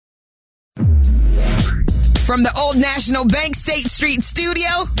From the Old National Bank State Street studio,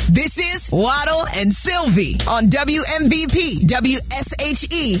 this is Waddle and Sylvie on WMVP,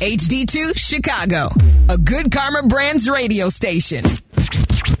 WSHE, HD2, Chicago. A Good Karma Brands radio station.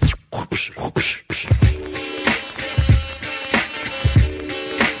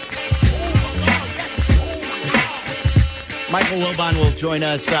 Michael Wilbon will join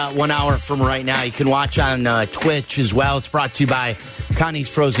us 1 hour from right now. You can watch on Twitch as well. It's brought to you by Connie's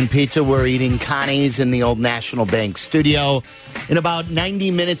Frozen Pizza. We're eating Connie's in the Old National Bank studio. In about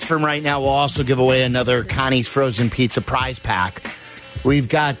 90 minutes from right now, we'll also give away another Connie's Frozen Pizza prize pack. We've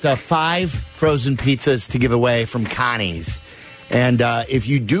got 5 frozen pizzas to give away from Connie's. And if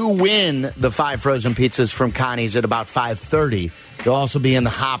you do win the 5 frozen pizzas from Connie's at about 5:30, you'll also be in the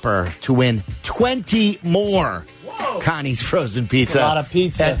hopper to win 20 more Connie's Frozen Pizza, a lot of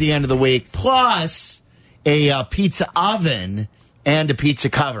pizza at the end of the week, plus a pizza oven and a pizza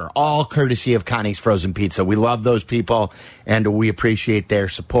cover, all courtesy of Connie's Frozen Pizza. We love those people, and we appreciate their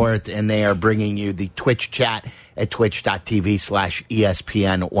support, and they are bringing you the Twitch chat at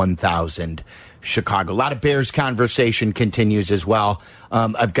twitch.tv/ESPN1000 Chicago. A lot of Bears conversation continues as well.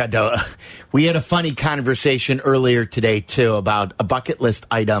 We had a funny conversation earlier today, too, about a bucket list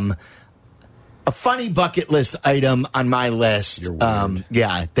item. A funny bucket list item on my list.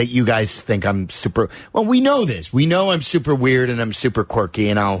 That you guys think I'm super. Well, we know this. We know I'm super weird and I'm super quirky,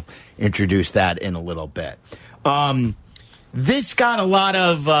 and I'll introduce that in a little bit. This got a lot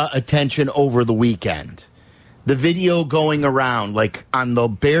of attention over the weekend. The video going around, like on the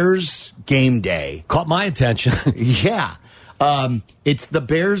Bears game day, caught my attention. Yeah. It's the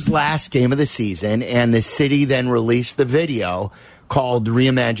Bears' last game of the season, and the city then released the video called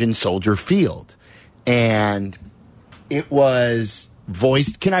Reimagine Soldier Field. And it was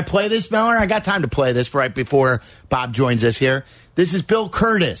voiced. Can I play this, Miller? I got time to play this right before Bob joins us here. This is Bill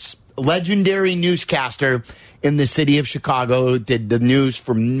Curtis, legendary newscaster in the city of Chicago, did the news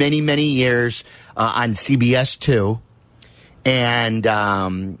for many, many years on CBS 2, and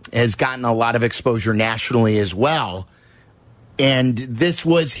has gotten a lot of exposure nationally as well. And this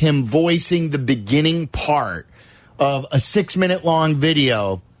was him voicing the beginning part of a 6-minute-long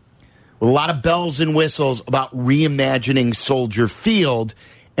video with a lot of bells and whistles about reimagining Soldier Field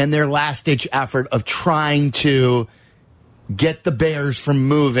and their last-ditch effort of trying to get the Bears from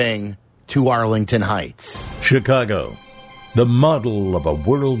moving to Arlington Heights. Chicago, the model of a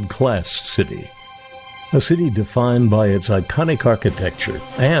world-class city. A city defined by its iconic architecture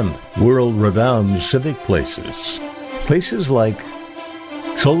and world-renowned civic places. Places like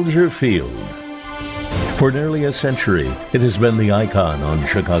Soldier Field. For nearly a century, it has been the icon on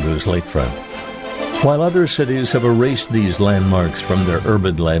Chicago's lakefront. While other cities have erased these landmarks from their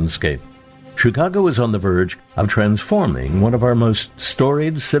urban landscape, Chicago is on the verge of transforming one of our most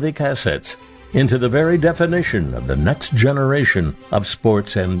storied civic assets into the very definition of the next generation of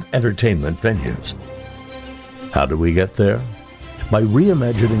sports and entertainment venues. How do we get there? By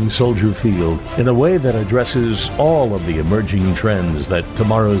reimagining Soldier Field in a way that addresses all of the emerging trends that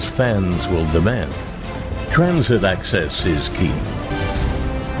tomorrow's fans will demand. Transit access is key.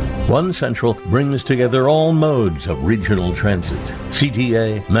 One Central brings together all modes of regional transit,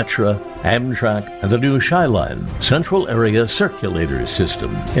 CTA, Metra, Amtrak, and the new Shyline Central Area Circulator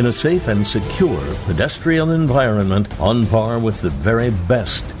System in a safe and secure pedestrian environment on par with the very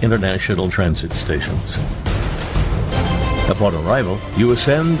best international transit stations. Upon arrival, you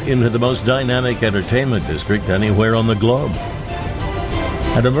ascend into the most dynamic entertainment district anywhere on the globe.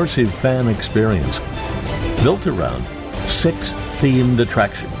 An immersive fan experience built around 6 themed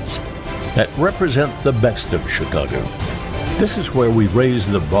attractions that represent the best of Chicago. This is where we raise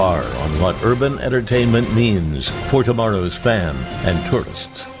the bar on what urban entertainment means for tomorrow's fan and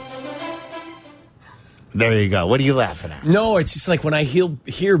tourists. There you go. What are you laughing at? No, it's just like when I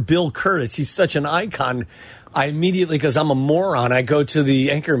hear Bill Curtis, he's such an icon. I immediately, because I'm a moron, I go to the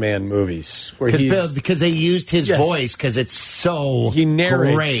Anchorman movies where because they used his voice because it's so he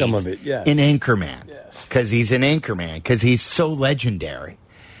narrates great some of it. Yeah, in Anchorman. Yes, because he's an Anchorman because he's so legendary.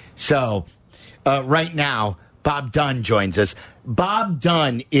 So right now, Bob Dunn joins us. Bob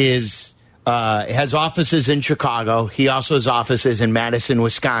Dunn has offices in Chicago. He also has offices in Madison,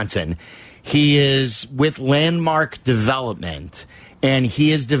 Wisconsin. He is with Landmark Development, and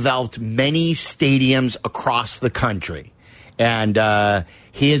he has developed many stadiums across the country. And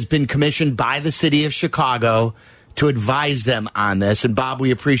he has been commissioned by the city of Chicago to advise them on this. And, Bob,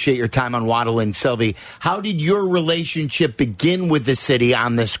 we appreciate your time on Waddle and Sylvie. How did your relationship begin with the city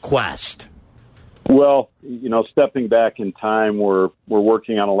on this quest? Well, stepping back in time, we're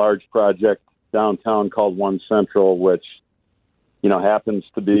working on a large project downtown called One Central, which, happens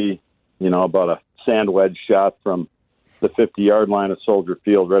to be about a sand wedge shot from the 50-yard line of Soldier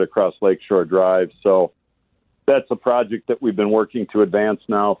Field right across Lakeshore Drive. So that's a project that we've been working to advance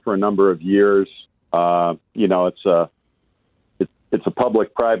now for a number of years. It's a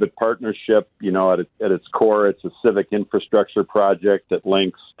public-private partnership. At its core, it's a civic infrastructure project that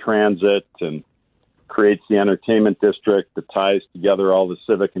links transit and creates the entertainment district that ties together all the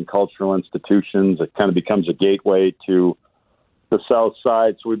civic and cultural institutions. It kind of becomes a gateway to the South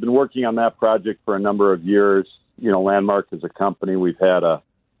Side. So we've been working on that project for a number of years. Landmark as a company, we've had a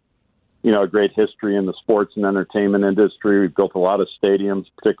great history in the sports and entertainment industry. We've built a lot of stadiums,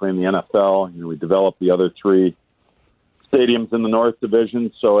 particularly in the NFL. We developed the other 3 stadiums in the North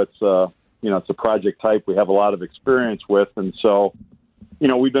Division. So it's a project type we have a lot of experience with. And so,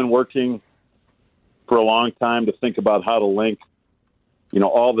 we've been working for a long time to think about how to link,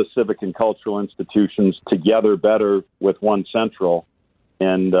 all the civic and cultural institutions together better with One Central.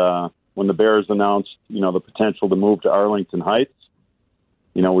 And when the Bears announced, the potential to move to Arlington Heights,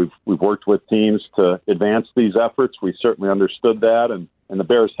 we've worked with teams to advance these efforts. We certainly understood that, and the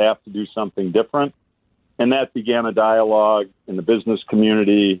Bears have to do something different. And that began a dialogue in the business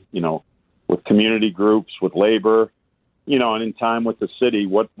community, with community groups, with labor, and in time with the city.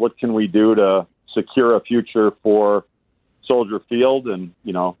 What can we do to secure a future for Soldier Field and,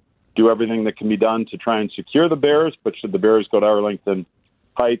 do everything that can be done to try and secure the Bears? But should the Bears go to Arlington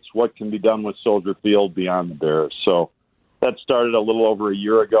Heights, what can be done with Soldier Field beyond the Bears? So that started a little over a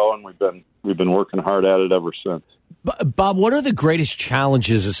year ago, and we've been working hard at it ever since. Bob, what are the greatest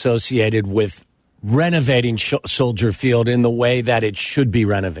challenges associated with renovating Soldier Field in the way that it should be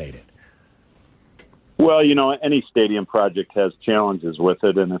renovated? Well, any stadium project has challenges with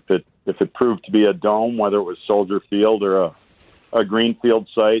it, and if it proved to be a dome, whether it was Soldier Field or a greenfield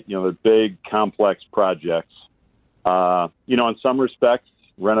site, they're big, complex projects. In some respects,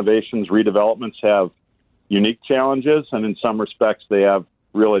 renovations, redevelopments have unique challenges, and in some respects, they have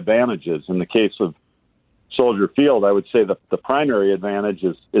real advantages. In the case of Soldier Field, I would say that the primary advantage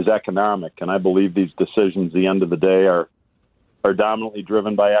is economic, and I believe these decisions, at the end of the day, are dominantly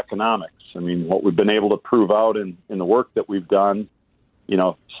driven by economics. I mean, what we've been able to prove out in the work that we've done,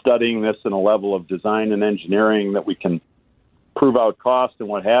 studying this in a level of design and engineering that we can prove out cost and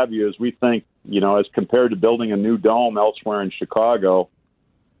what have you, is we think, as compared to building a new dome elsewhere in Chicago,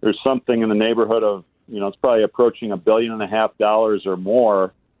 there's something in the neighborhood of, it's probably approaching $1.5 billion or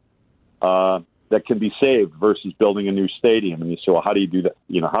more that can be saved versus building a new stadium. And you say, well, how do you do that?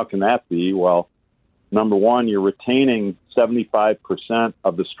 How can that be? Well, number one, you're retaining 75%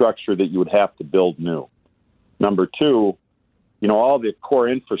 of the structure that you would have to build new. Number two, all the core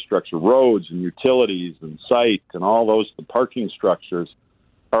infrastructure, roads and utilities and site and all the parking structures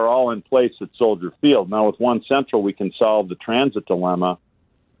are all in place at Soldier Field. Now, with One Central, we can solve the transit dilemma,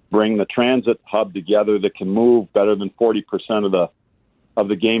 bring the transit hub together that can move better than 40% of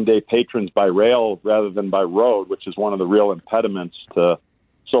the game day patrons by rail rather than by road, which is one of the real impediments to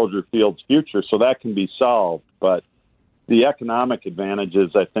Soldier Field's future. So that can be solved. But the economic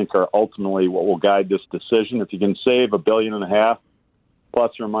advantages, I think, are ultimately what will guide this decision. If you can save $1.5 billion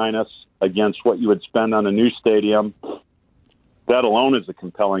plus or minus against what you would spend on a new stadium, that alone is a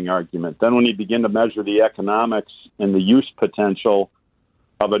compelling argument. Then when you begin to measure the economics and the use potential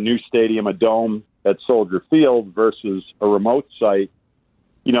of a new stadium, a dome at Soldier Field versus a remote site,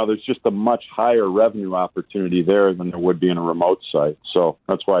 there's just a much higher revenue opportunity there than there would be in a remote site. So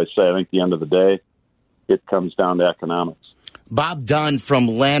that's why I say I think at the end of the day, it comes down to economics. Bob Dunn from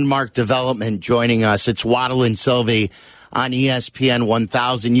Landmark Development joining us. It's Waddle and Sylvie on ESPN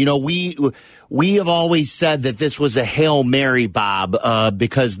 1000. We have always said that this was a Hail Mary, Bob,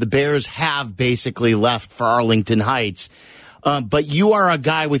 because the Bears have basically left for Arlington Heights. But you are a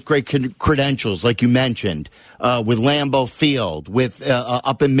guy with great credentials, like you mentioned, with Lambeau Field, with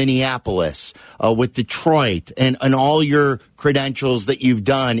up in Minneapolis, with Detroit, and all your credentials that you've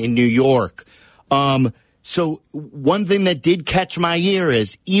done in New York. So one thing that did catch my ear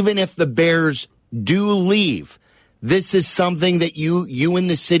is even if the Bears do leave, this is something that you in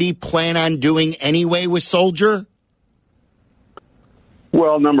the city plan on doing anyway with Soldier?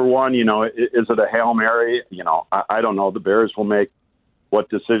 Well, number one, is it a Hail Mary? I don't know. The Bears will make what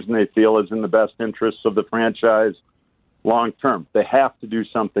decision they feel is in the best interests of the franchise long term. They have to do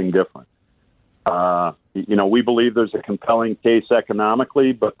something different. We believe there's a compelling case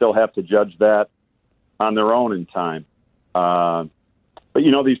economically, but they'll have to judge that on their own in time. But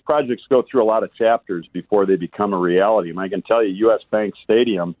these projects go through a lot of chapters before they become a reality. And I can tell you, U.S. Bank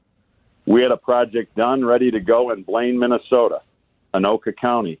Stadium, we had a project done, ready to go in Blaine, Minnesota, Anoka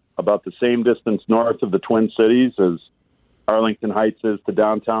County, about the same distance north of the Twin Cities as Arlington Heights is to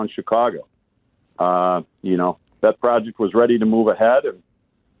downtown Chicago. That project was ready to move ahead, and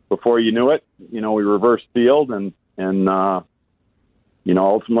before you knew it, we reversed field, and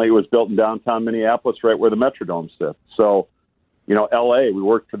ultimately it was built in downtown Minneapolis, right where the Metrodome sits. So, L.A., we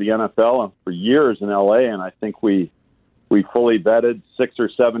worked for the NFL for years in L.A., and I think we fully vetted 6 or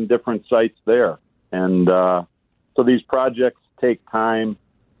 7 different sites there. And so these projects take time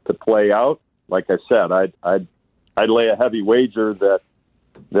to play out. Like I said, I'd lay a heavy wager that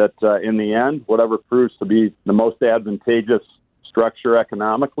in the end, whatever proves to be the most advantageous structure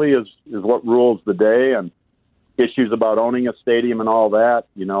economically is what rules the day. And issues about owning a stadium and all that,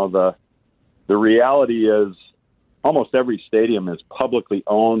 the reality is almost every stadium is publicly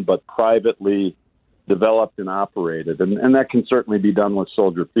owned but privately developed and operated, and that can certainly be done with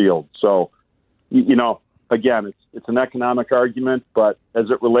Soldier Field. So, again, it's an economic argument, but as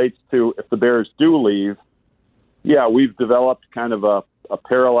it relates to if the Bears do leave, we've developed kind of a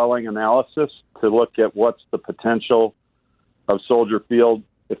paralleling analysis to look at what's the potential of Soldier Field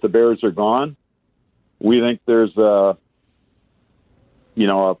if the Bears are gone. We think there's a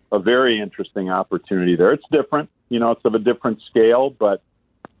very interesting opportunity there. It's different, it's of a different scale, but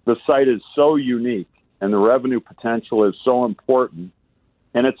the site is so unique and the revenue potential is so important,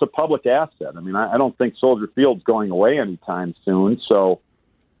 and it's a public asset. I mean, I don't think Soldier Field's going away anytime soon, so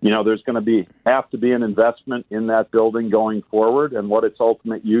there's going to have to be an investment in that building going forward, and what its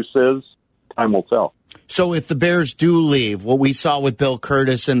ultimate use is, time will tell. So if the Bears do leave, what we saw with Bill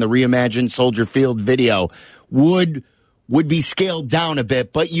Curtis in the reimagined Soldier Field video would be scaled down a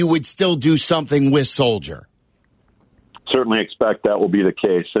bit, but you would still do something with Soldier. Certainly expect that will be the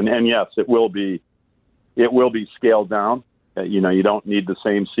case, and yes, it will be scaled down. You don't need the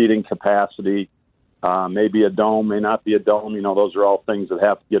same seating capacity. Maybe a dome, may not be a dome. Those are all things that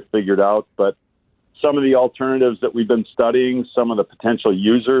have to get figured out. But some of the alternatives that we've been studying, some of the potential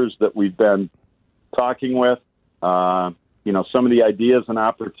users that we've been talking with, some of the ideas and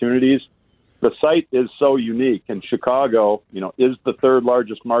opportunities. The site is so unique, and Chicago, is the 3rd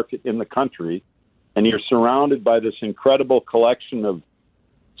largest market in the country, and you're surrounded by this incredible collection of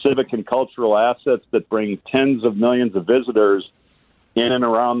civic and cultural assets that bring tens of millions of visitors in and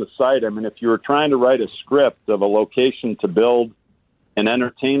around the site. I mean, if you were trying to write a script of a location to build an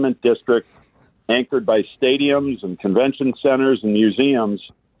entertainment district anchored by stadiums and convention centers and museums,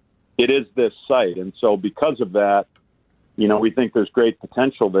 it is this site. And so because of that, we think there's great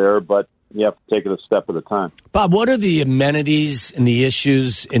potential there, but you have to take it a step at a time. Bob, what are the amenities and the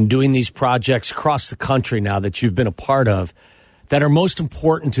issues in doing these projects across the country now that you've been a part of that are most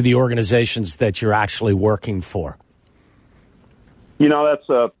important to the organizations that you're actually working for?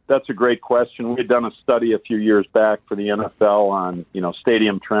 That's a great question. We had done a study a few years back for the NFL on,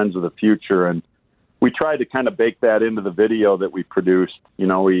 stadium trends of the future, and we tried to kind of bake that into the video that we produced.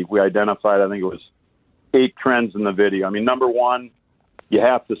 We identified, I think it was 8 trends in the video. I mean, number one, you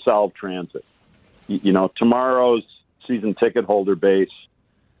have to solve transit. Tomorrow's season ticket holder base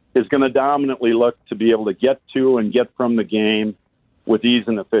is going to dominantly look to be able to get to and get from the game with ease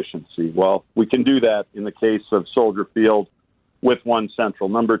and efficiency. Well, we can do that in the case of Soldier Field with One Central.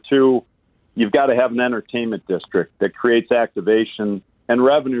 Number two, you've got to have an entertainment district that creates activation and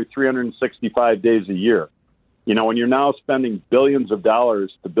revenue 365 days a year. When you're now spending billions of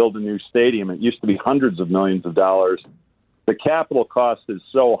dollars to build a new stadium, it used to be hundreds of millions of dollars. The capital cost is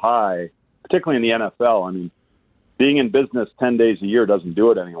so high, particularly in the NFL. I mean, being in business 10 days a year doesn't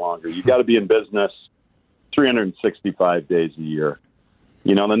do it any longer. You've got to be in business 365 days a year.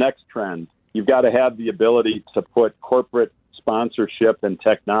 The next trend, you've got to have the ability to put corporate sponsorship and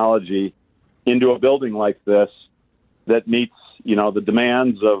technology into a building like this that meets, the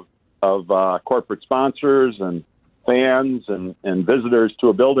demands of corporate sponsors and fans and visitors to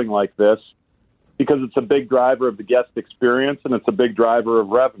a building like this, because it's a big driver of the guest experience and it's a big driver of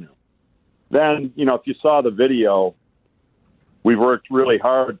revenue. Then, if you saw the video, we've worked really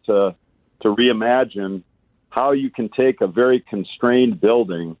hard to reimagine how you can take a very constrained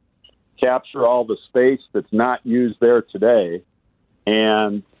building, capture all the space that's not used there today,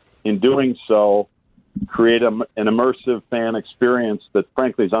 and in doing so, create an immersive fan experience that,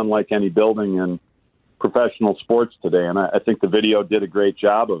 frankly, is unlike any building in professional sports today. And I think the video did a great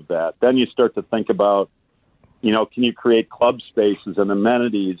job of that. Then you start to think about, can you create club spaces and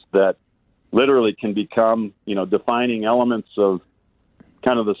amenities that literally can become, defining elements of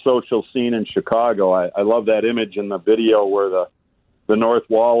kind of the social scene in Chicago. I love that image in the video where the north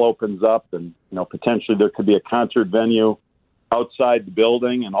wall opens up and, potentially there could be a concert venue outside the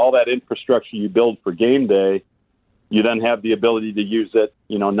building, and all that infrastructure you build for game day, you then have the ability to use it,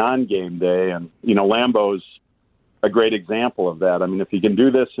 non-game day. And, Lambeau's a great example of that. I mean, if you can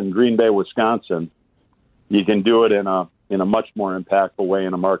do this in Green Bay, Wisconsin, you can do it in a much more impactful way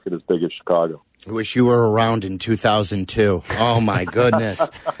in a market as big as Chicago. I wish you were around in 2002. Oh, my goodness.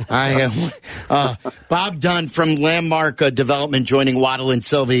 I am. Bob Dunn from Landmark Development joining Waddle and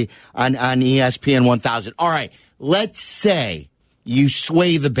Sylvie on ESPN 1000. All right, let's say you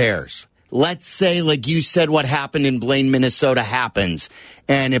sway the Bears. Let's say, like you said, what happened in Blaine, Minnesota happens,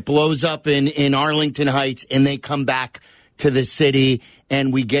 and it blows up in Arlington Heights, and they come back to the city,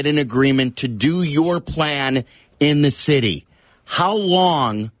 and we get an agreement to do your plan in the city. How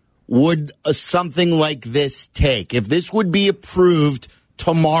long would something like this take? If this would be approved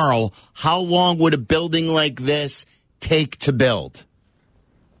tomorrow, how long would a building like this take to build?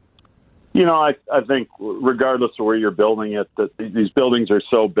 You know, I think regardless of where you're building it, that these buildings are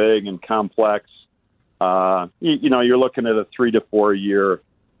so big and complex. You know, you're looking at a 3 to 4 year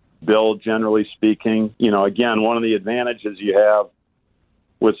build, generally speaking. You know, again, one of the advantages you have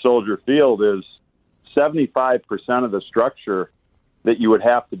with Soldier Field is 75% of the structure that you would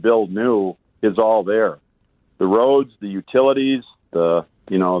have to build new is all there. The roads, the utilities, the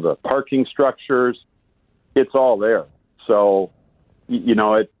parking structures, it's all there. So, you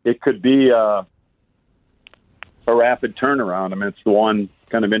know, it could be a rapid turnaround. I mean, it's the one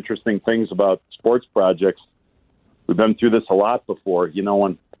kind of interesting things about sports projects. We've been through this a lot before. You know,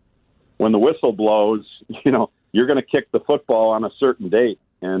 when the whistle blows, you know, you're going to kick the football on a certain date,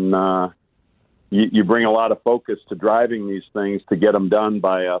 and you bring a lot of focus to driving these things to get them done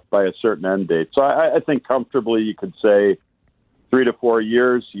by a certain end date. So I think comfortably you could say 3 to 4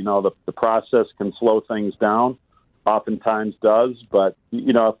 years. You know, the process can slow things down, oftentimes does. But,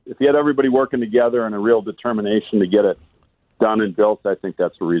 you know, if you had everybody working together and a real determination to get it done and built, I think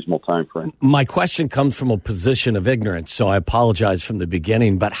that's a reasonable time frame. My question comes from a position of ignorance, so I apologize from the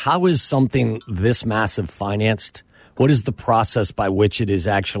beginning. But how is something this massive financed? What is the process by which it is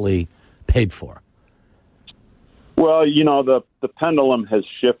actually paid for? Well, you know, the pendulum has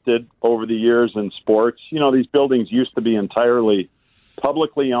shifted over the years in sports. You know, these buildings used to be entirely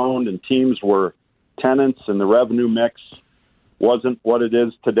publicly owned, and teams were tenants, and the revenue mix wasn't what it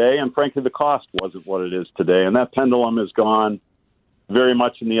is today, and frankly, the cost wasn't what it is today. And that pendulum has gone very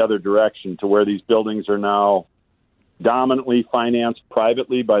much in the other direction to where these buildings are now dominantly financed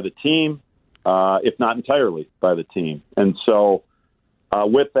privately by the team, if not entirely by the team. And so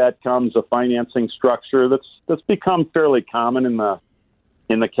with that comes a financing structure that's become fairly common in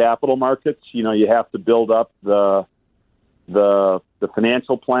the capital markets. You know, you have to build up the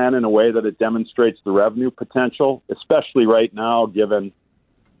financial plan in a way that it demonstrates the revenue potential, especially right now, given,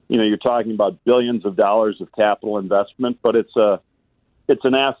 you know, you're talking about billions of dollars of capital investment, but it's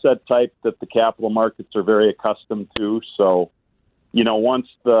an asset type that the capital markets are very accustomed to. So, you know, once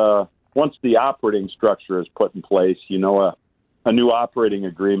the operating structure is put in place, you know, a new operating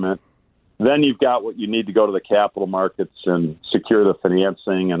agreement, then you've got what you need to go to the capital markets and secure the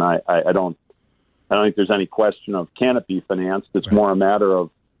financing. And I don't think there's any question of can it be financed. It's more a matter of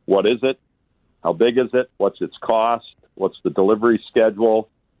what is it, how big is it, what's its cost, what's the delivery schedule,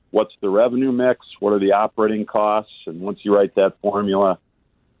 what's the revenue mix, what are the operating costs, and once you write that formula,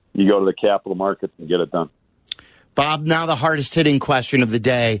 you go to the capital markets and get it done. Bob, now the hardest hitting question of the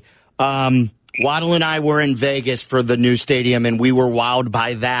day. Waddle and I were in Vegas for the new stadium, and we were wowed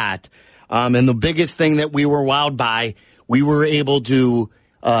by that. And the biggest thing that we were wowed by, we were able to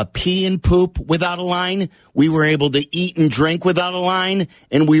pee and poop without a line. We were able to eat and drink without a line,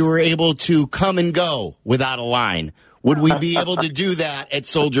 and we were able to come and go without a line. Would we be able to do that at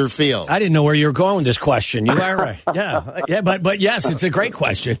Soldier Field? I didn't know where you were going with this question. You are right. Yeah, but yes, it's a great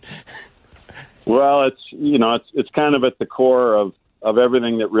question. Well, it's kind of at the core of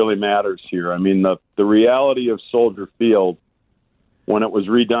everything that really matters here. I mean, the reality of Soldier Field, when it was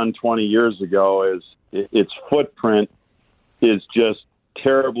redone 20 years ago, is its footprint is just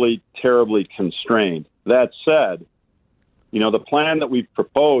terribly, terribly constrained. That said, you know, the plan that we've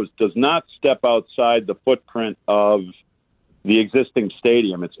proposed does not step outside the footprint of the existing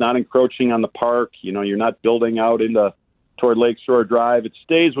stadium. It's not encroaching on the park. You know, you're not building out toward Lakeshore Drive. It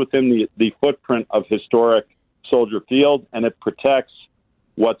stays within the footprint of historic Soldier Field, and it protects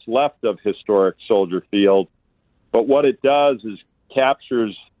what's left of historic Soldier Field. But what it does is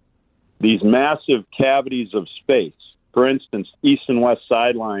captures these massive cavities of space. For instance, east and west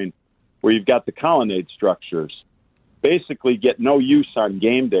sideline, where you've got the colonnade structures, basically get no use on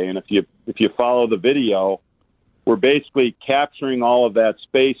game day. And if you follow the video, we're basically capturing all of that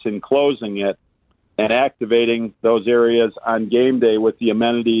space, enclosing it, and activating those areas on game day with the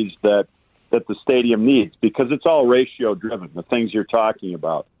amenities that the stadium needs, because it's all ratio driven, the things you're talking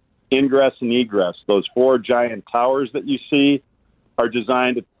about. ingress and egress. Those 4 giant towers that you see are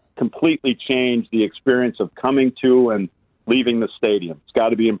designed to completely change the experience of coming to and leaving the stadium. It's got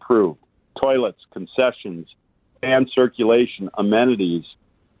to be improved. Toilets, concessions, fan circulation, amenities.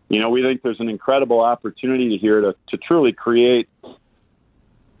 We think there's an incredible opportunity here to truly create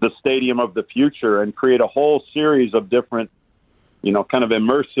the stadium of the future and create a whole series of different, kind of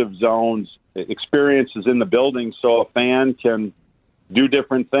immersive zones, experiences in the building so a fan can do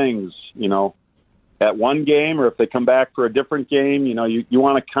different things, at one game, or if they come back for a different game. You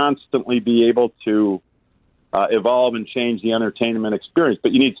want to constantly be able to evolve and change the entertainment experience,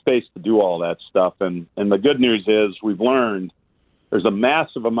 but you need space to do all that stuff. And the good news is we've learned there's a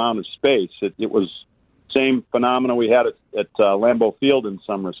massive amount of space. It was same phenomena we had at Lambeau Field in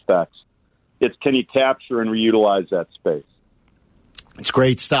some respects. It's can you capture and reutilize that space? It's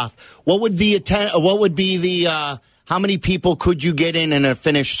great stuff. What would be the how many people could you get in a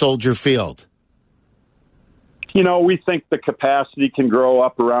finished Soldier Field? We think the capacity can grow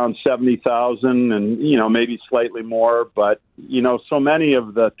up around 70,000 and, maybe slightly more. But, so many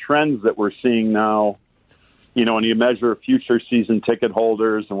of the trends that we're seeing now, when you measure future season ticket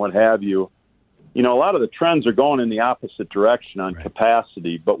holders and what have you, a lot of the trends are going in the opposite direction on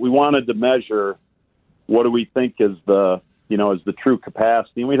capacity. But we wanted to measure what do we think is the true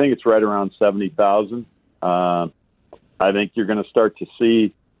capacity. And we think it's right around 70,000. I think you're going to start to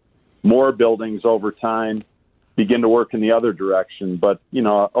see more buildings over time begin to work in the other direction. But,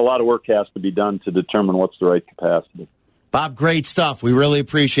 a lot of work has to be done to determine what's the right capacity. Bob, great stuff. We really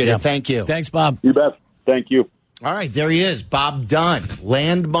appreciate it. Thank you. Thanks, Bob. You bet. Thank you. All right, there he is, Bob Dunn,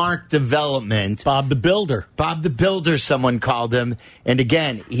 Landmark Development. Bob the Builder. Bob the Builder, someone called him. And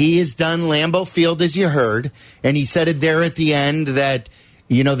again, he has done Lambeau Field, as you heard. And he said it there at the end that,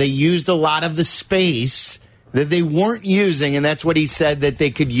 they used a lot of the space that they weren't using, and that's what he said that they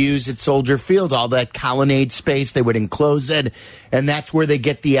could use at Soldier Field, all that colonnade space. They would enclose it, and that's where they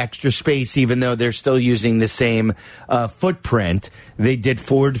get the extra space, even though they're still using the same footprint. They did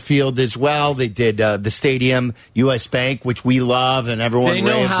Ford Field as well. They did the stadium, U.S. Bank, which we love, and everyone raves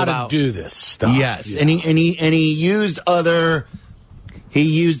about. They know how to do this stuff. Yes, yeah. and he used other. He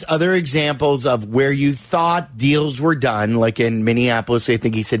used other examples of where you thought deals were done, like in Minneapolis. I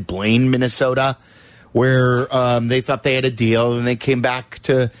think he said Blaine, Minnesota, where they thought they had a deal, and they came back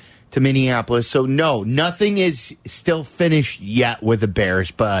to Minneapolis. So, no, nothing is still finished yet with the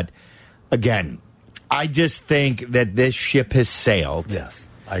Bears. But, again, I just think that this ship has sailed. Yes,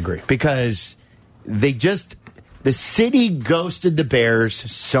 I agree. Because the city ghosted the Bears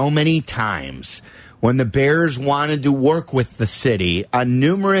so many times when the Bears wanted to work with the city on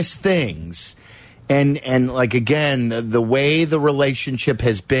numerous things. And like, again, the way the relationship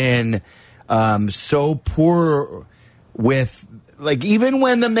has been so poor with, like, even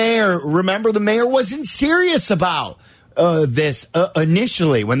when the mayor wasn't serious about this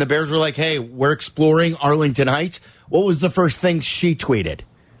initially. When the Bears were like, hey, we're exploring Arlington Heights, what was the first thing she tweeted?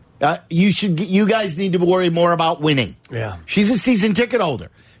 You guys need to worry more about winning. Yeah. She's a season ticket holder.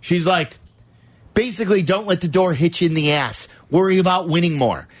 She's like, basically, don't let the door hit you in the ass. Worry about winning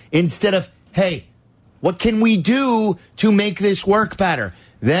more. Instead of, hey, what can we do to make this work better?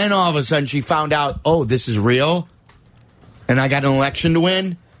 Then all of a sudden she found out, oh, this is real, and I got an election to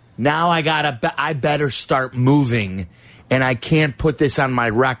win. Now I better start moving, and I can't put this on my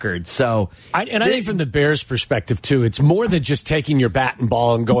record. So, I think from the Bears' perspective too, it's more than just taking your bat and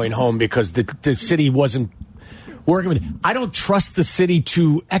ball and going home because the city wasn't working with it. I don't trust the city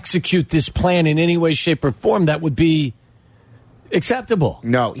to execute this plan in any way, shape, or form that would be acceptable.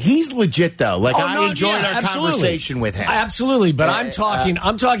 No, he's legit though. Like, I enjoyed our conversation with him. Absolutely, but I'm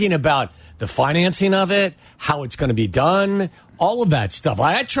talking about the financing of it, how it's going to be done, all of that stuff.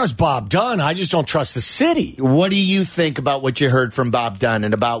 I trust Bob Dunn. I just don't trust the city. What do you think about what you heard from Bob Dunn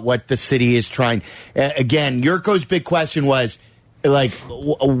and about what the city is trying? Again, Yurko's big question was, like,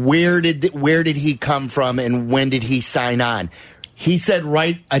 where did he come from and when did he sign on? He said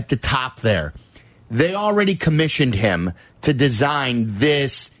right at the top there, they already commissioned him to design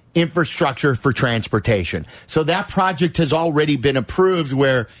this infrastructure for transportation. So that project has already been approved,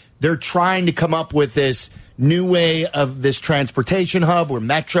 where they're trying to come up with this new way of this transportation hub where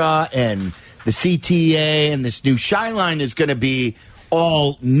Metra and the CTA and this new Shyline is going to be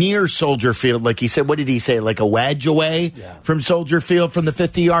all near Soldier Field. Like he said, what did he say? Like a wedge away from Soldier Field from the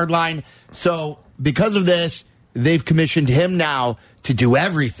 50-yard line. So because of this, they've commissioned him now to do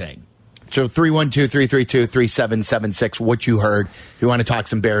everything. So 312-332-3776, what you heard. If you want to talk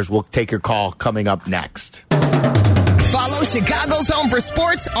some Bears, we'll take your call coming up next. Follow Chicago's Home for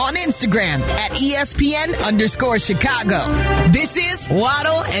Sports on Instagram at ESPN_Chicago. This is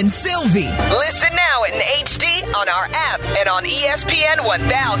Waddle and Sylvie. Listen now in HD on our app and on ESPN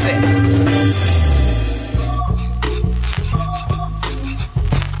 1000.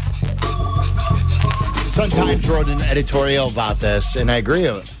 Sun-Times wrote an editorial about this, and I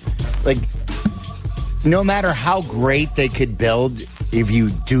agree with it. Like, no matter how great they could build, if you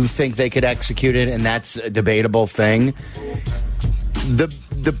do think they could execute it, and that's a debatable thing,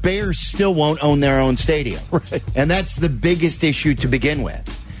 the Bears still won't own their own stadium. Right. And that's the biggest issue to begin with.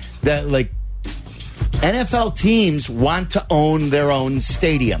 That, like, NFL teams want to own their own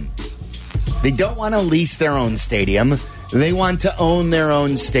stadium. They don't want to lease their own stadium. They want to own their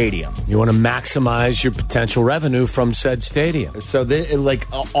own stadium. You want to maximize your potential revenue from said stadium. So,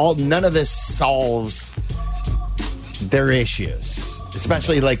 none of this solves their issues,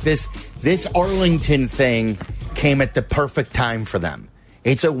 especially like this. This Arlington thing came at the perfect time for them.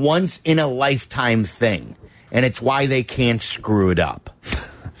 It's a once in a lifetime thing, and it's why they can't screw it up.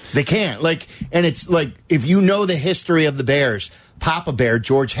 They can't. And it's like, if you know the history of the Bears, Papa Bear,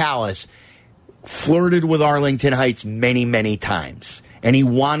 George Halas, flirted with Arlington Heights many, many times. And he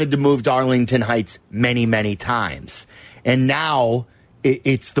wanted to move to Arlington Heights many, many times. And now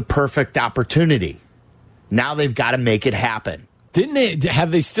it's the perfect opportunity. Now they've got to make it happen.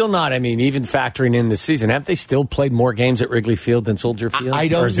 Have they still not, even factoring in the season, have they still played more games at Wrigley Field than Soldier Field? I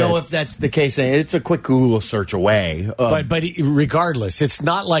don't know if that's the case. It's a quick Google search away. But regardless, it's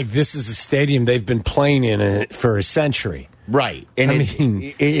not like this is a stadium they've been playing in for a century. Right. And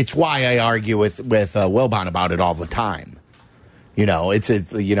it's why I argue with Wilbon about it all the time.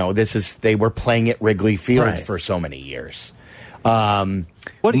 They were playing at Wrigley Field for so many years. The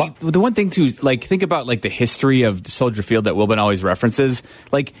one thing too, think about the history of Soldier Field that Wilbon always references.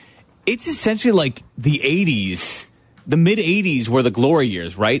 It's essentially like the 80s, the mid 80s were the glory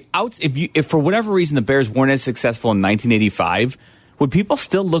years, right? If for whatever reason the Bears weren't as successful in 1985, would people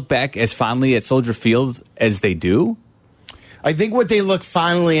still look back as fondly at Soldier Field as they do? I think what they look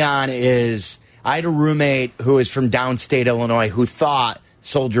fondly on is, I had a roommate who is from downstate Illinois who thought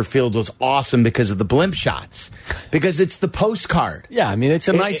Soldier Field was awesome because of the blimp shots, because it's the postcard. Yeah, it's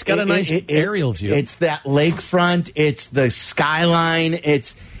a nice, got a nice aerial view. It's that lakefront. It's the skyline.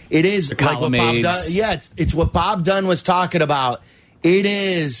 It is the like what Bob Dunn. Yeah, it's what Bob Dunn was talking about. It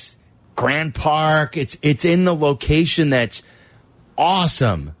is Grand Park. It's in the location that's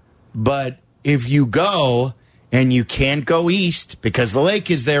awesome. But if you go and you can't go east because the lake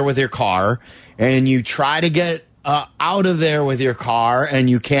is there with your car, and you try to get out of there with your car, and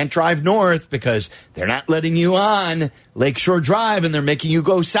you can't drive north because they're not letting you on Lakeshore Drive, and they're making you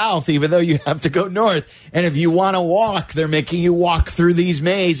go south even though you have to go north. And if you want to walk, they're making you walk through these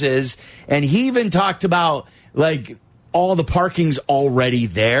mazes. And he even talked about all the parking's already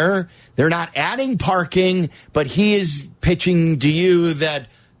there. They're not adding parking, but he is pitching to you that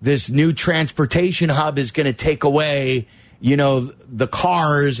this new transportation hub is going to take away, the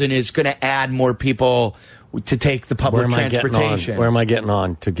cars, and is going to add more people to take the public transportation. Where am I getting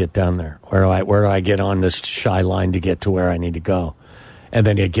on to get down there? Where do I get on this shy line to get to where I need to go? And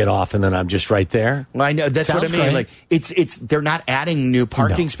then you get off, and then I'm just right there. Well, I know that's Sounds what I mean. great. It's they're not adding new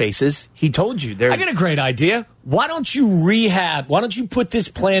parking spaces. He told you. I got a great idea. Why don't you put this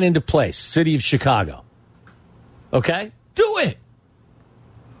plan into place, City of Chicago? Okay, do it.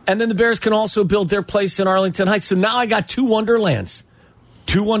 And then the Bears can also build their place in Arlington Heights. So now I got two Wonderlands.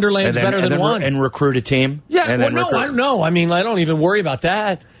 Two Wonderlands better than one. And recruit a team? Yeah, I don't know. I don't even worry about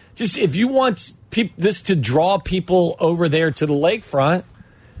that. Just if you want this to draw people over there to the lakefront,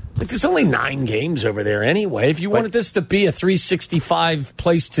 there's only 9 games over there anyway. If you wanted this to be a 365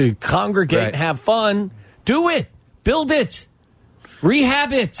 place to congregate and have fun, do it. Build it.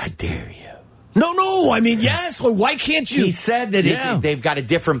 Rehab it. I dare you. No. Yes. Why can't you? He said that they've got a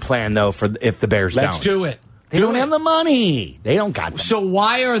different plan, though, for if the Bears don't. Let's do it. They don't have the money. They don't got the money. So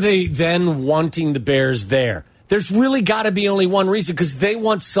why are they then wanting the Bears there? There's really got to be only one reason, because they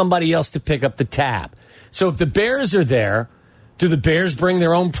want somebody else to pick up the tab. So if the Bears are there, do the Bears bring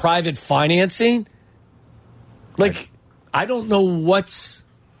their own private financing? I don't know what's...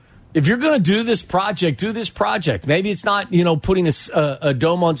 If you're going to do this project. Maybe it's not, putting a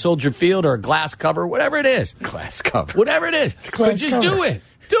dome on Soldier Field or a glass cover, whatever it is. Glass cover. Whatever it is. But just do it.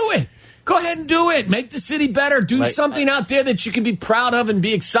 Do it. Go ahead and do it. Make the city better. Do something out there that you can be proud of and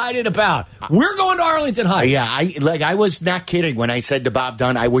be excited about. We're going to Arlington Heights. Yeah, I was not kidding when I said to Bob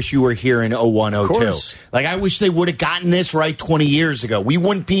Dunn, I wish you were here in 01, 02. I wish they would have gotten this right 20 years ago. We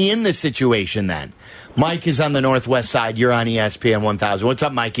wouldn't be in this situation then. Mike is on the Northwest side. You're on ESPN 1000. What's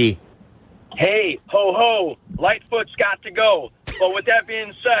up, Mikey? Hey, ho, ho, Lightfoot's got to go. But with that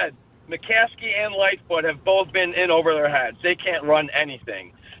being said, McCaskey and Lightfoot have both been in over their heads. They can't run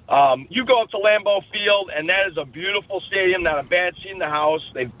anything. You go up to Lambeau Field, and that is a beautiful stadium, not a bad seat in the house.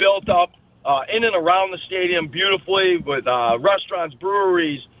 They've built up in and around the stadium beautifully with restaurants,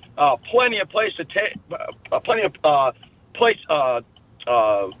 breweries, plenty of place to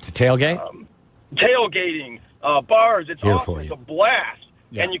tailgate? Tailgating, bars. It's Here awesome. for you. It's a blast.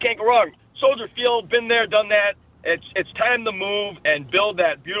 Yeah. And you can't go wrong. Soldier Field, been there, done that. It's time to move and build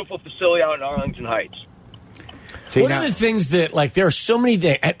that beautiful facility out in Arlington Heights. See, One of the things that, like, there are so many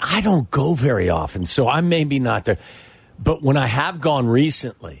things, and I don't go very often, so I'm maybe not there. But when I have gone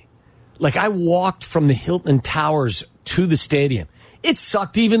recently, like, I walked from the Hilton Towers to the stadium. It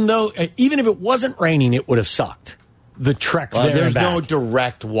sucked, even if it wasn't raining, it would have sucked. The trek there there's and back. no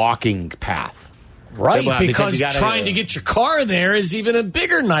direct walking path. Right, Well, because you gotta, trying to get your car there is even a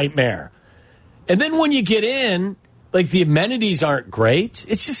bigger nightmare. And then when you get in, like, the amenities aren't great.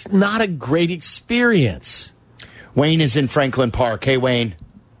 It's just not a great experience. Wayne is in Franklin Park. Hey, Wayne.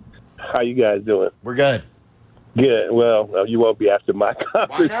 How you guys doing? We're good. Good. Well, you won't be after my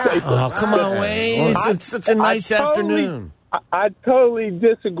conversation. Oh, come on, Wayne. It's such a nice afternoon. I totally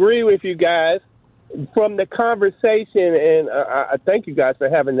disagree with you guys from the conversation, and I thank you guys for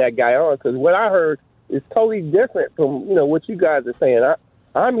having that guy on, because what I heard is totally different from what you guys are saying.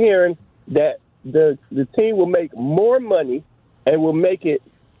 I'm hearing that the team will make more money and will make it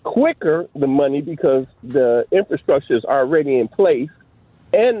quicker, the money, because the infrastructure is already in place,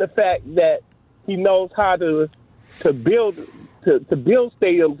 and the fact that he knows how to build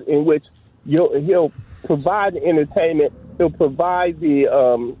stadiums in which he'll provide the entertainment, he'll provide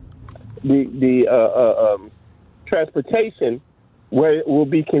the transportation where it will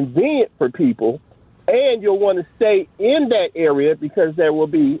be convenient for people, and you'll want to stay in that area because there will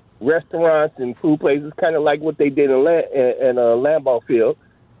be restaurants and food places, kind of like what they did in Lambeau Field.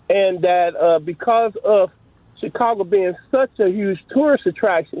 And that because of Chicago being such a huge tourist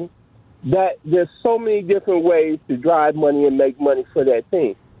attraction, that there's so many different ways to drive money and make money for that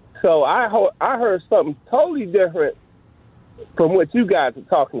team. So I heard something totally different from what you guys are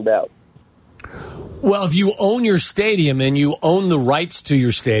talking about. Well, if you own your stadium and you own the rights to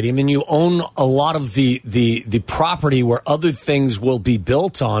your stadium and you own a lot of the property where other things will be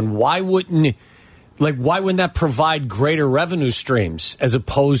built on, why wouldn't that provide greater revenue streams as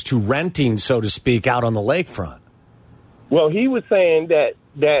opposed to renting, so to speak, out on the lakefront? Well, he was saying that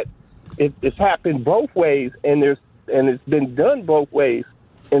it's happened both ways, and it's been done both ways,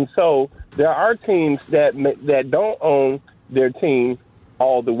 and so there are teams that don't own their team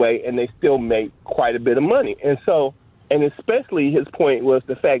all the way, and they still make quite a bit of money. And so, and especially his point was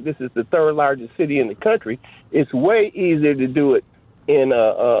the fact this is the third largest city in the country. It's way easier to do it in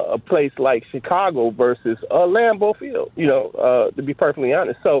a place like Chicago versus Lambeau Field, to be perfectly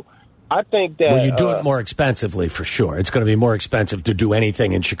honest. So I think that... Well, you do it more expensively, for sure. It's going to be more expensive to do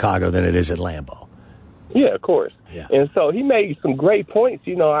anything in Chicago than it is at Lambeau. Yeah, of course. Yeah. And so he made some great points,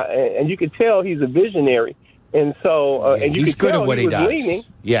 and you could tell he's a visionary. And so, and you he's could good tell at what he does. Leaning,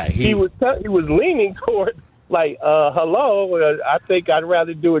 yeah, he was leaning toward hello. I think I'd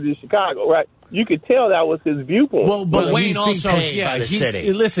rather do it in Chicago, right? You could tell that was his viewpoint. Well, but Wayne he's also, by the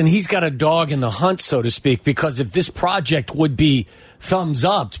city. Listen, he's got a dog in the hunt, so to speak, because if this project would be thumbs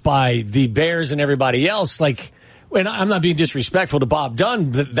upped by the Bears and everybody else, and I'm not being disrespectful to Bob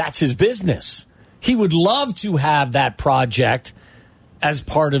Dunn, but that's his business. He would love to have that project as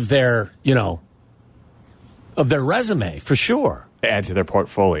part of their, of their resume, for sure. Add to their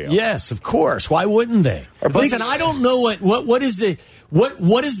portfolio. Yes, of course. Why wouldn't they? Listen, I don't know what is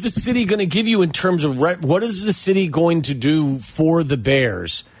the city going to give you in terms of what is the city going to do for the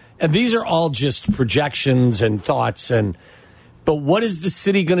Bears? And these are all just projections and thoughts, but what is the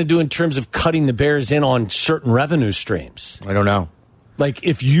city going to do in terms of cutting the Bears in on certain revenue streams? I don't know. Like,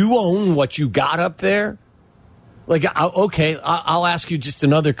 if you own what you got up there, I'll ask you just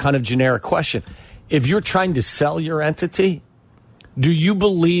another kind of generic question. If you're trying to sell your entity, do you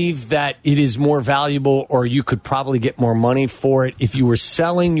believe that it is more valuable, or you could probably get more money for it if you were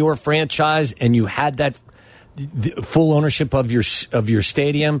selling your franchise and you had that full ownership of your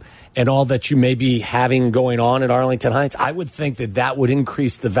stadium and all that you may be having going on at Arlington Heights? I would think that would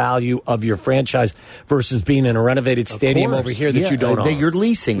increase the value of your franchise versus being in a renovated stadium over here that you don't own. That you're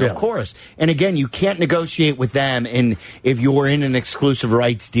leasing, of course. And again, you can't negotiate with them if you were in an exclusive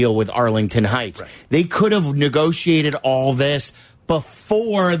rights deal with Arlington Heights. Right. They could have negotiated all this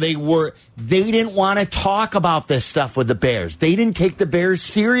before they didn't want to talk about this stuff with the Bears. They didn't take the Bears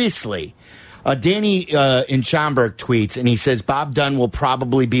seriously. Danny in Schaumburg tweets, and he says, Bob Dunn will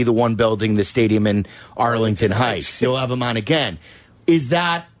probably be the one building the stadium in Arlington Heights. He'll have him on again. Is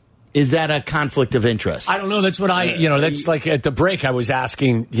that a conflict of interest? I don't know. That's what that's like at the break I was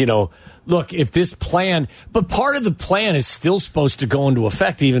asking, look, if this plan, but part of the plan is still supposed to go into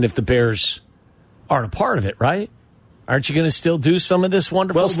effect even if the Bears aren't a part of it, right? Aren't you going to still do some of this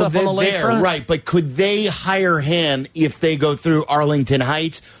wonderful stuff on the lakefront? Right, but could they hire him if they go through Arlington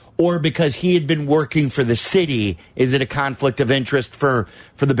Heights? Or because he had been working for the city, is it a conflict of interest for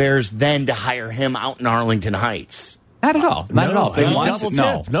the Bears then to hire him out in Arlington Heights? Not at all. Not at all. They double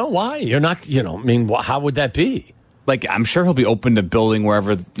tip. No, why? You're not, how would that be? Like, I'm sure he'll be open to building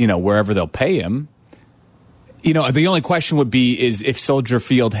wherever they'll pay him. The only question would be is if Soldier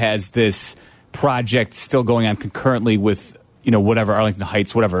Field has this project still going on concurrently with, whatever Arlington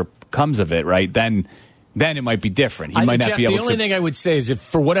Heights, whatever comes of it, right? Then it might be different. He might not be able to. The only thing I would say is if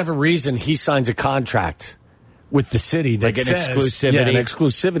for whatever reason he signs a contract with the city that an says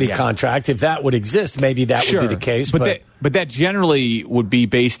exclusivity contract, if that would exist, maybe that would be the case. But that generally would be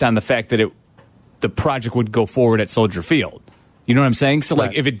based on the fact that the project would go forward at Soldier Field. You know what I'm saying? So,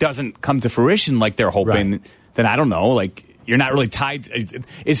 like, if it doesn't come to fruition like they're hoping, then I don't know. Like, you're not really tied.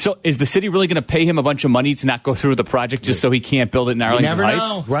 Is the city really going to pay him a bunch of money to not go through with the project just so he can't build it in Arlington Heights?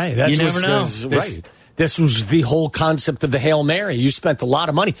 Know. Right. You never know. Right. This was the whole concept of the Hail Mary. You spent a lot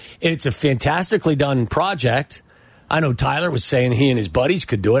of money. It's a fantastically done project. I know Tyler was saying he and his buddies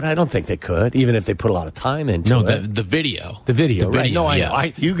could do it. I don't think they could, even if they put a lot of time into it. No, the video. The video, right? No, I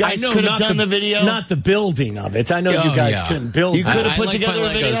know. You guys could have done the video? Not the building of it. I know you guys couldn't build it. You could have put I together a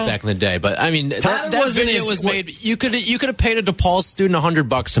video? Legos back in the day, but I mean, that wasn't video was made. You could have paid a DePaul student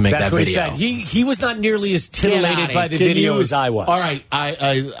 $100 to make that video. That's what he said. He was not nearly as titillated by the video as I was. All right,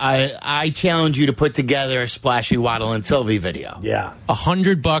 I challenge you to put together a splashy Waddle and Sylvie video. Yeah,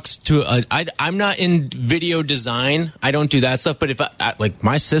 $100 to. I'm not in video design. I don't do that stuff, but if like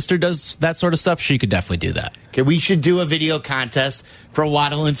my sister does that sort of stuff, she could definitely do that. Okay, we should do a video contest for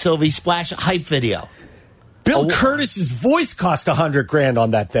Waddle and Sylvie splash hype video. Bill Curtis's voice cost $100,000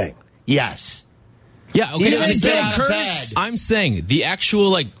 on that thing. Yes. Yeah. Okay. I'm saying the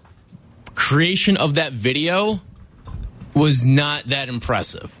actual creation of that video was not that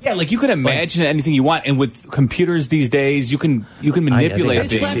impressive. Yeah, like you could imagine anything you want, and with computers these days, you can manipulate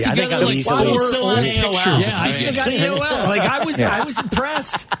things. I think I'm still on AOL. Yeah, I still got AOL. Like I was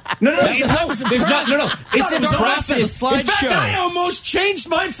impressed. No, it's impressive. In fact, I almost changed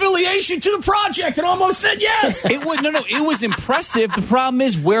my affiliation to the project and almost said yes. It was impressive. The problem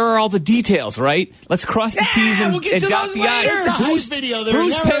is, where are all the details? Right? Let's cross the T's and dot the I's. It's a hype video.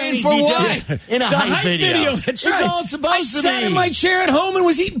 Who's paying for what? In a hype video. That's right. All it's supposed I sat in my chair at home and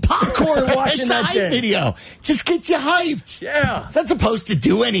was eating popcorn watching that hype video. Just get you hyped. Yeah. It's not supposed to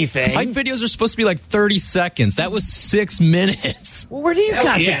do anything. Hype videos are supposed to be like 30 seconds. That was 6 minutes. Well, where do you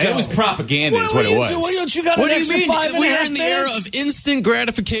got to go? It was propaganda is what it was. What do you mean? We're in the era of instant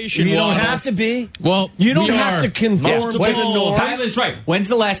gratification. You don't have to be. Well, you don't have to conform to the norm. Tyler's right. When's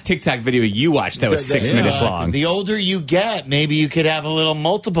the last TikTok video you watched that was 6 minutes long? The older you get, maybe you could have a little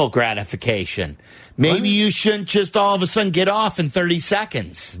multiple gratification. Maybe you shouldn't just all of a sudden get off in 30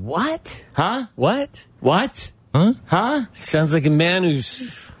 seconds. What? Huh? What? What? Huh? Huh? Sounds like a man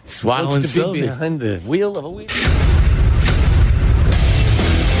who's Swaddle and Sylvie behind the wheel of a wheel.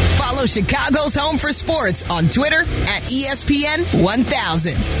 Follow Chicago's Home for Sports on Twitter at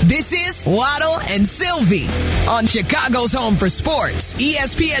ESPN1000. This is Waddle and Sylvie on Chicago's Home for Sports,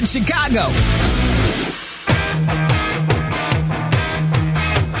 ESPN Chicago.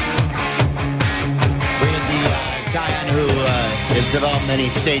 Who has developed many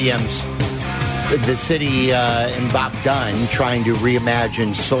stadiums. The city and Bob Dunn trying to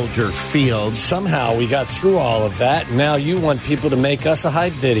reimagine Soldier Field. Somehow we got through all of that. Now you want people to make us a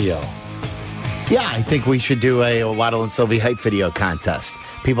hype video. Yeah, I think we should do a Waddle and Sylvie hype video contest.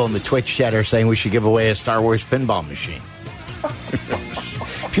 People in the Twitch chat are saying we should give away a Star Wars pinball machine.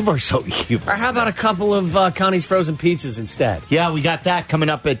 People are so cute. Or how about a couple of Connie's Frozen Pizzas instead? Yeah, we got that coming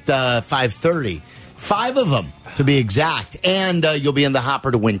up at 5:30. 5 of them, to be exact. And you'll be in the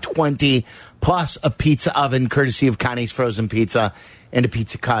hopper to win 20, plus a pizza oven courtesy of Connie's Frozen Pizza and a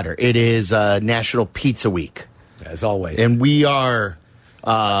pizza cutter. It is National Pizza Week. As always. And we are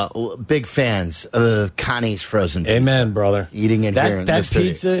big fans of Connie's Frozen Pizza. Amen, brother. Eating it here in that the city.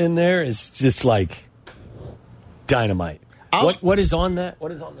 pizza in there is just like dynamite. What is on that?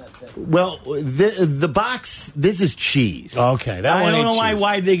 What is on that thing? Well, the box. This is cheese. Okay, that I one don't ain't know why. cheese.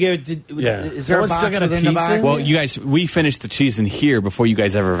 Why did they give it? Is there a Someone's box still got a within the pizza? box? Well, you guys, we finished the cheese in here before you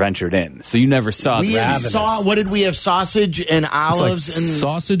guys ever ventured in, so you never saw we the saw. What did we have? Sausage and olives and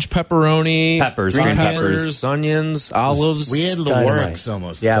sausage, pepperoni, Peppers, green green peppers, onions, olives. We had the Dynamite. works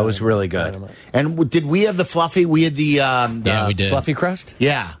almost. Yeah, it was really good. Dynamite. And did we have the fluffy? We had the yeah, we did. Fluffy crust?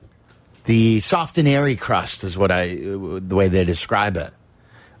 Yeah, the soft and airy crust is the way they describe it.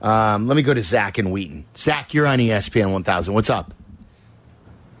 Let me go to Zach in Wheaton. Zach, you're on ESPN 1000. What's up?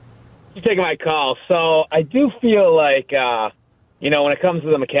 You taking my call. So I do feel like, when it comes to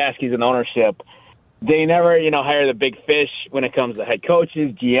the McCaskies and ownership, they never, hire the big fish when it comes to head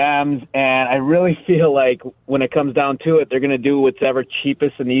coaches, GMs, and I really feel like when it comes down to it, they're going to do whatever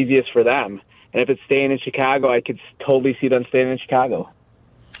cheapest and easiest for them. And if it's staying in Chicago, I could totally see them staying in Chicago.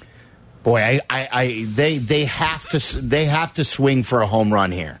 Boy, they have to swing for a home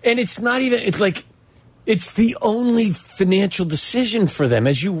run here. And it's not even, it's the only financial decision for them.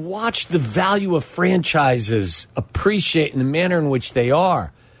 As you watch the value of franchises appreciate in the manner in which they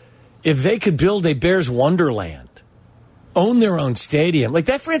are, if they could build a Bears Wonderland, own their own stadium,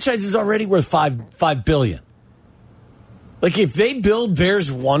 that franchise is already worth $5 billion. If they build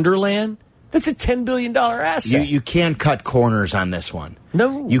Bears Wonderland, that's a $10 billion asset. You can't cut corners on this one.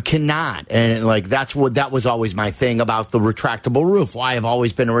 No. You cannot. And that was always my thing about the retractable roof. Why I've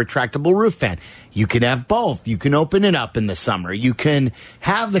always been a retractable roof fan. You can have both. You can open it up in the summer. You can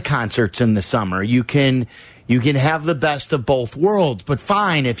have the concerts in the summer. You can have the best of both worlds. But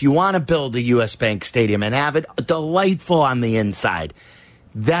fine, if you want to build a US Bank Stadium and have it delightful on the inside,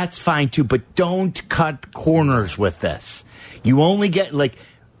 that's fine too. But don't cut corners with this. You only get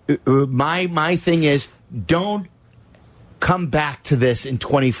my thing is, don't come back to this in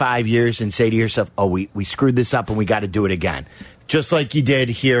 25 years and say to yourself, oh, we screwed this up and we got to do it again. Just like you did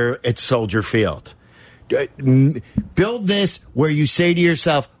here at Soldier Field. Build this where you say to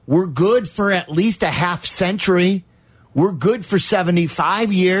yourself, we're good for at least a half century. We're good for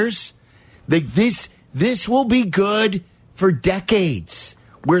 75 years. This will be good for decades,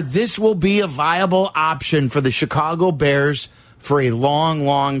 where this will be a viable option for the Chicago Bears for a long,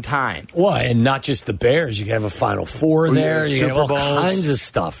 long time. Well, and not just the Bears. You can have a Final Four there. You can have all kinds of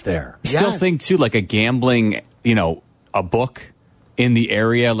stuff there. Still think, too, like a gambling, a book in the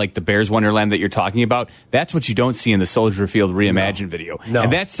area, like the Bears Wonderland that you're talking about. That's what you don't see in the Soldier Field Reimagined video. No.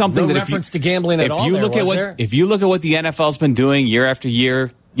 And that's something that reference to gambling at all there, was there? If you look at what the NFL's been doing year after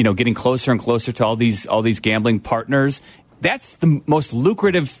year, getting closer and closer to all these gambling partners, that's the most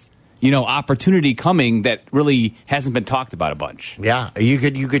lucrative opportunity coming that really hasn't been talked about a bunch. Yeah, you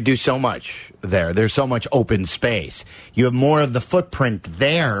could do so much there. There's so much open space. You have more of the footprint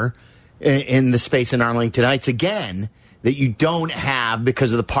there in the space in Arlington Heights again that you don't have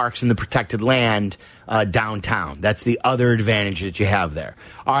because of the parks and the protected land downtown. That's the other advantage that you have there.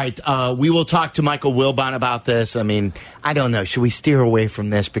 All right, we will talk to Michael Wilbon about this. I mean, I don't know. Should we steer away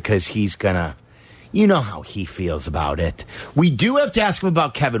from this because he's gonna... You know how he feels about it. We do have to ask him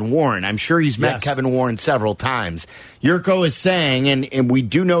about Kevin Warren. I'm sure he's met Kevin Warren several times. Yurko is saying, and we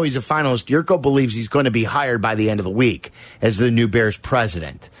do know he's a finalist, Yurko believes he's going to be hired by the end of the week as the new Bears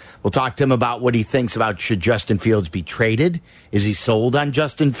president. We'll talk to him about what he thinks about should Justin Fields be traded. Is he sold on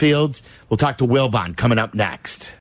Justin Fields? We'll talk to Wilbon coming up next.